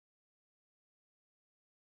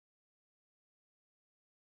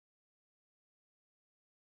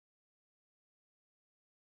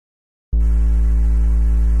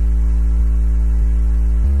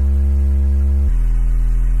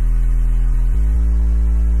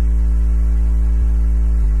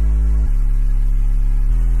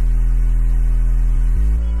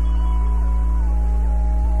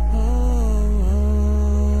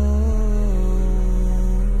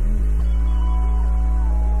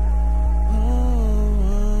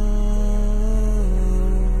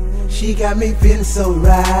She got me feeling so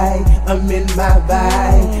right, I'm in my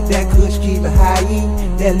vibe. That kush keep it high,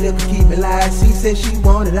 that liquor keep it light. She said she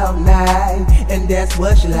want it all night, and that's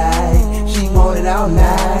what she like. She want it all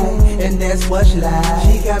night, and that's what she like.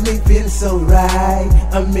 She got me feeling so right,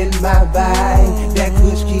 I'm in my vibe. That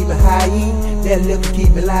kush keep it high, that liquor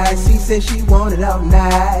keep it light. She said she want it all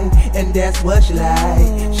night, and that's what she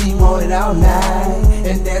like. She want it all night,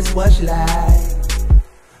 and that's what she like.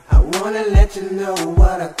 I wanna let you know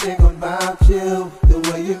what I think about you, the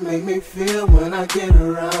way you make me feel when I get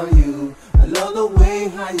around you. I love the way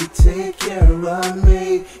how you take care of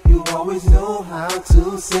me. You always know how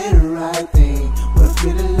to say the right thing. When I'm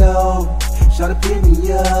feeling low, shout to pick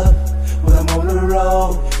me up. When I'm on the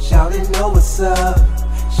road, shout it know what's up.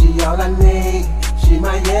 She all I need, she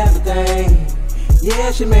my everything.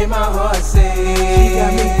 Yeah, she made my heart sing. She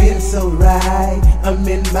got me feeling so right, I'm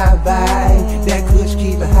in my vibe. That kush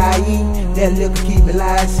keep it high, that liquor keep it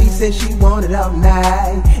light. She said she want it all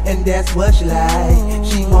night, and that's what she like.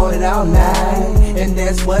 She want it all night, and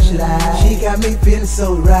that's what she like. She got me feeling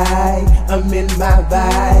so right, I'm in my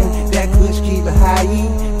vibe. That kush keep it high,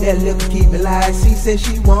 that liquor keep it light. She said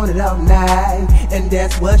she want it all night, and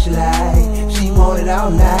that's what she like. She want it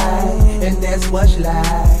all night, and that's what she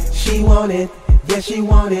like. She want it, yeah, she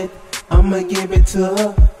want it, I'ma give it to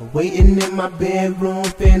her. Waiting in my bedroom,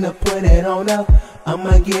 finna put it on her.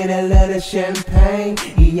 I'ma get a little champagne,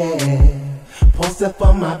 yeah. Post up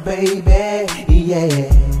for my baby, yeah.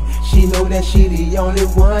 She know that she the only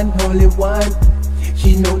one, only one.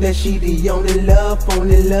 She know that she the only love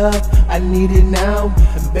I need it now.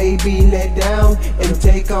 And baby, let down and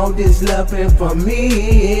take all this loving from me.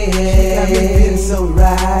 She got me feeling so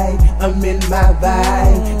right, I'm in my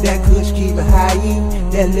vibe. That kush keep it high,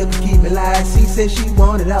 that liquor keep it light. She said she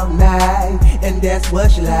want it all night, and that's what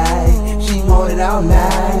she like. She want it all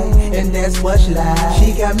night, and that's what she like.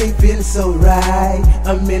 She got me feeling so right,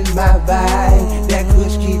 I'm in my vibe. That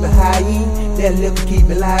kush keep it high, that liquor keep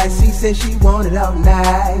it light. She said she want it all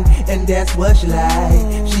night, and that's what she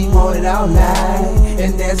like. She want it all night,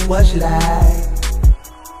 and that's what she like.